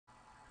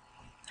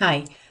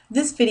Hi,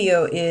 this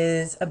video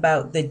is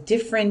about the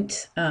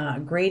different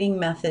grading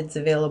methods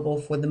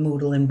available for the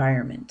Moodle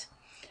environment.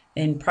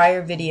 In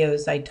prior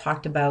videos, I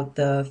talked about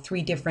the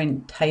three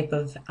different type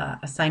of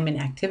assignment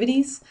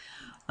activities.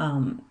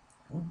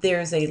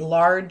 There's a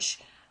large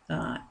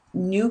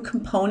new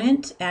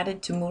component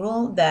added to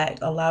Moodle that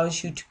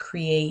allows you to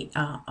create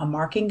a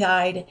marking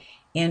guide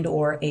and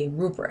or a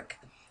rubric.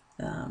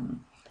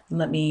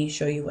 Let me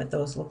show you what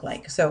those look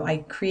like. So I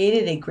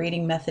created a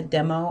grading method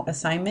demo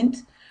assignment.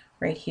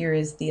 Right here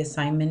is the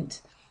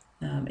assignment.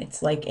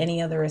 It's like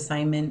any other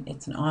assignment.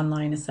 It's an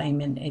online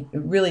assignment. It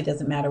really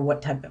doesn't matter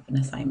what type of an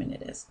assignment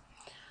it is.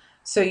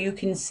 So you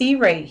can see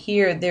right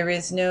here, there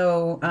is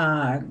no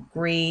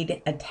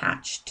grade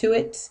attached to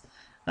it,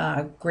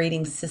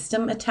 grading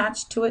system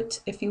attached to it,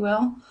 if you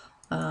will.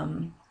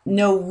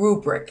 No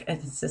rubric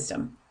as a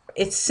system.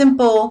 It's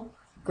simple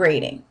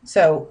grading.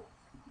 So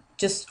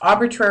just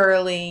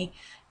arbitrarily,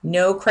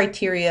 no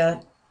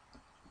criteria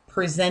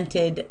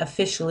presented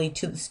officially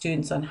to the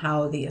students on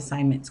how the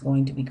assignment's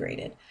going to be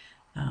graded.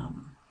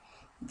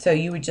 So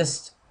you would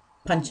just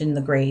punch in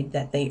the grade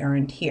that they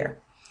earned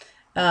here.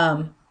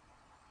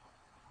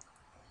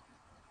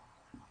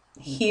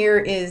 Here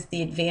is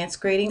the advanced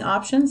grading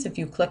options. If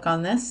you click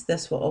on this,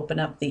 this will open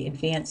up the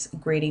advanced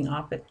grading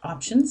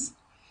options.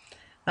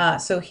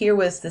 So here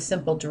was the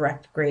simple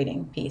direct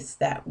grading piece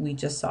that we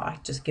just saw.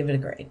 Just give it a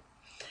grade.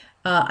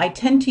 I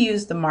tend to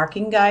use the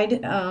marking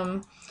guide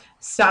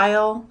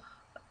style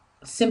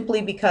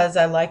simply because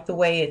I like the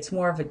way it's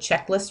more of a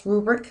checklist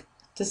rubric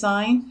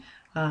design.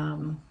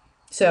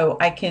 So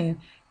I can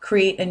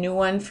create a new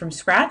one from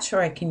scratch, or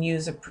I can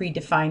use a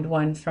predefined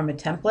one from a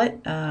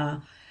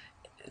template.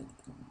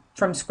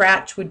 From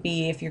scratch would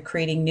be if you're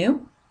creating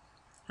new.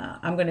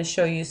 I'm going to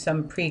show you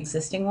some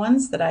pre-existing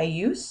ones that I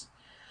use.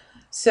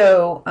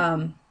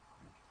 So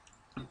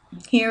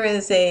here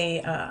is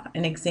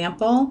an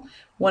example.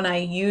 When I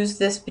use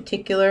this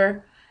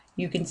particular,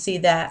 you can see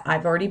that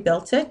I've already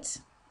built it.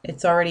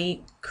 It's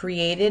already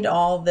created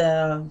all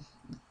the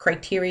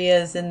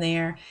criterias in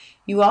there.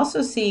 You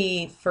also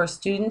see for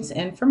students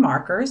and for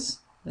markers.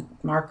 The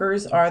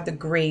markers are the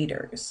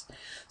graders.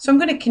 So I'm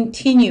going to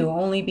continue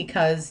only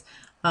because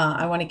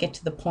I want to get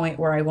to the point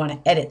where I want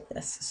to edit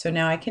this. So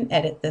now I can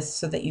edit this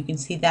so that you can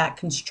see that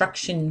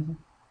construction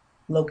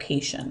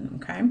location,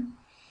 okay?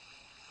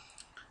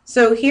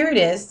 So here it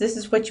is. This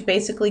is what you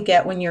basically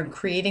get when you're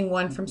creating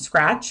one from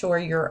scratch or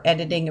you're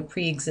editing a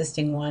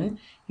pre-existing one.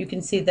 You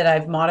can see that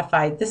I've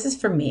modified. This is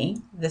for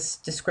me. This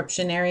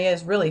description area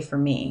is really for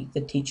me,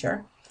 the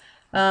teacher.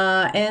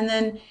 And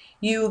then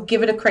you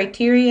give it a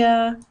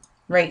criteria.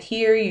 Right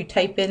here, you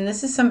type in,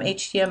 this is some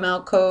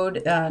HTML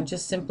code,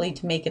 just simply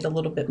to make it a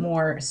little bit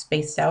more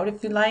spaced out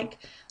if you like.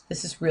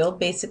 This is real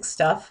basic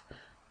stuff.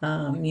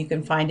 You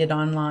can find it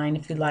online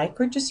if you like,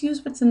 or just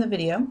use what's in the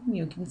video.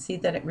 You can see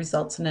that it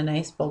results in a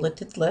nice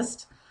bulleted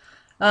list.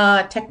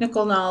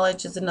 Technical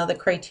knowledge is another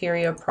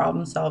criteria.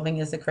 Problem solving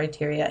is a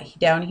criteria.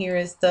 Down here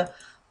is the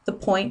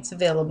points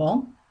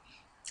available,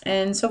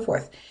 and so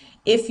forth.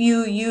 If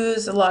you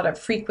use a lot of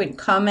frequent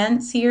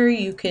comments here,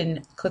 you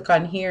can click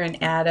on here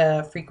and add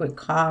a frequent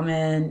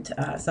comment,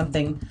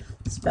 something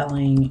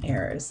spelling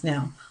errors.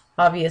 Now,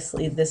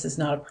 obviously, this is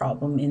not a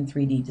problem in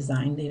 3D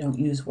design. They don't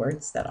use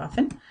words that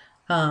often,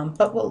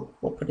 but we'll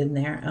put in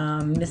there.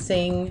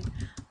 Missing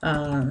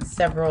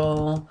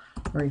several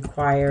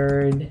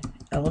required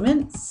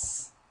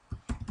elements.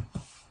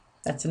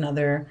 That's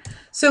another.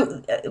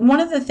 So one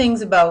of the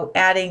things about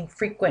adding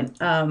frequent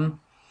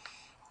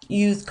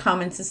use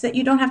comments is that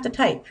you don't have to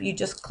type. You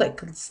just click.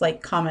 It's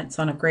like comments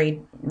on a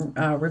grade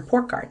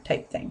report card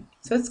type thing.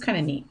 So it's kind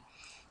of neat.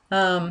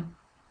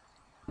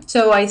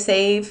 So I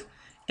save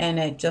and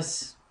it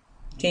just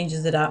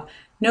changes it up.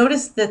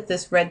 Notice that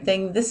this red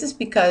thing, this is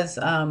because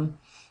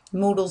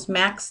Moodle's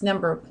max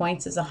number of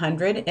points is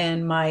 100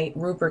 and my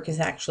rubric is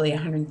actually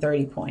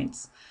 130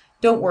 points.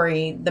 Don't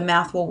worry, the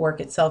math will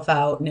work itself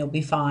out and it'll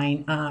be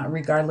fine.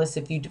 Regardless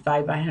if you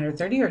divide by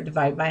 130 or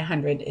divide by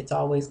 100, it's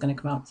always going to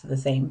come out to the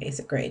same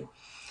basic grade.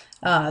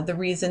 The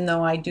reason,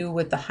 though, I do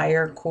with the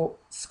higher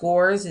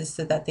scores is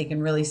so that they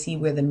can really see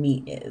where the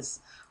meat is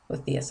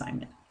with the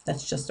assignment.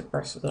 That's just a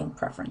personal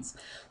preference.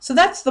 So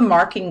that's the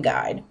marking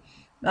guide.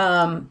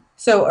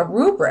 So a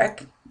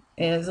rubric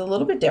is a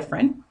little bit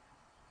different.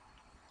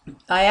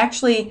 I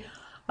actually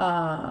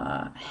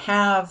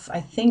have,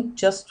 I think,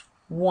 just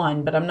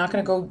one, but I'm not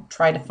going to go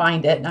try to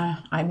find it.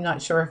 I'm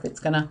not sure if it's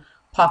going to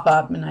pop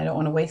up, and I don't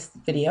want to waste the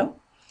video.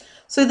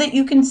 So that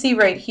you can see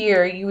right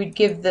here, you would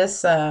give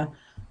this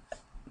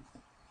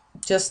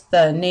just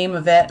the name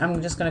of it.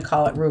 I'm just going to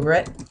call it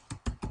rubric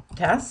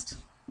test.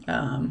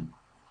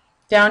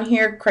 Down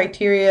here,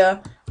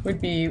 criteria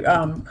would be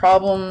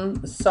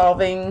problem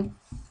solving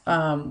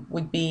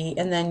would be,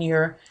 and then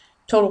your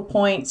total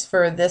points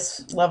for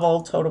this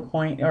level, total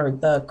point, or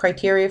the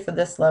criteria for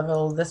this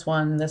level, this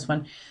one, this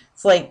one.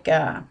 It's like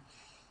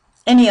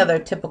any other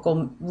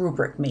typical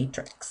rubric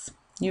matrix.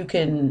 You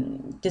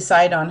can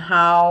decide on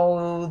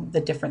how the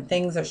different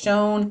things are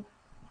shown,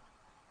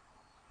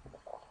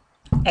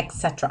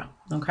 etc.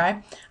 Okay,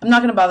 I'm not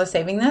going to bother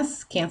saving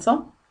this.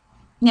 Cancel.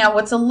 Now,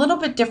 what's a little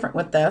bit different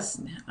with this,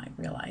 I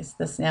realize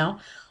this now.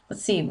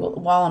 Let's see,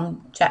 while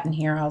I'm chatting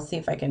here, I'll see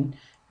if I can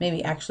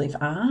maybe actually,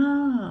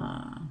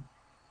 there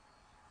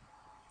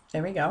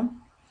we go.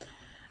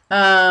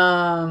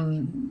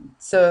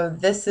 So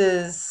this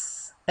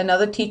is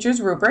another teacher's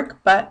rubric,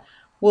 but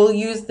we'll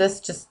use this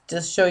just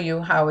to show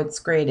you how it's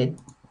graded.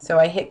 So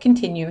I hit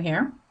continue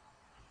here.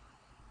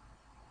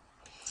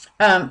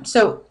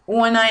 So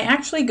when I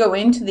actually go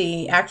into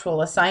the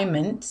actual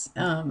assignment,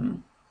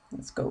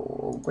 let's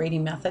go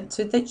grading method,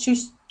 so that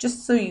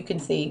just so you can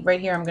see,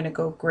 right here I'm going to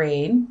go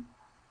grade,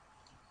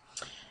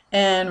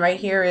 and right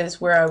here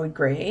is where I would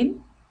grade.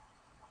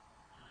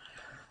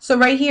 So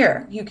right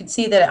here you can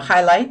see that it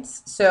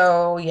highlights,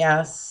 so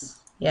yes,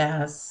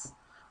 yes,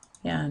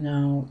 yeah,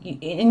 no,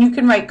 and you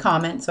can write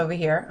comments over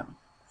here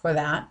for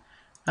that,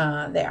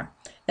 there.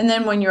 And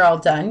then when you're all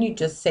done, you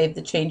just save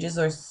the changes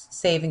or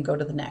save and go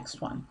to the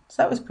next one.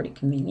 So that was pretty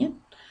convenient.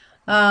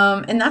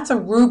 And that's a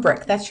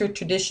rubric. That's your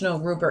traditional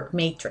rubric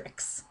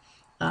matrix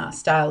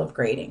style of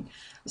grading.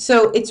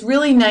 So it's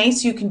really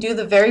nice. You can do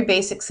the very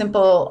basic,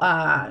 simple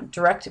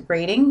direct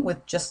grading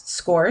with just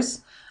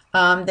scores.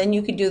 Then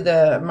you could do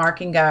the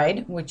marking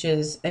guide, which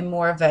is a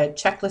more of a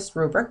checklist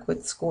rubric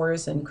with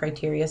scores and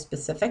criteria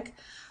specific.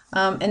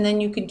 And then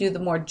you can do the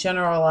more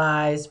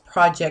generalized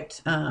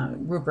project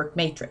rubric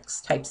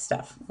matrix type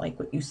stuff, like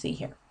what you see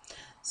here.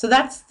 So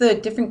that's the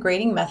different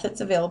grading methods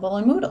available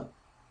in Moodle.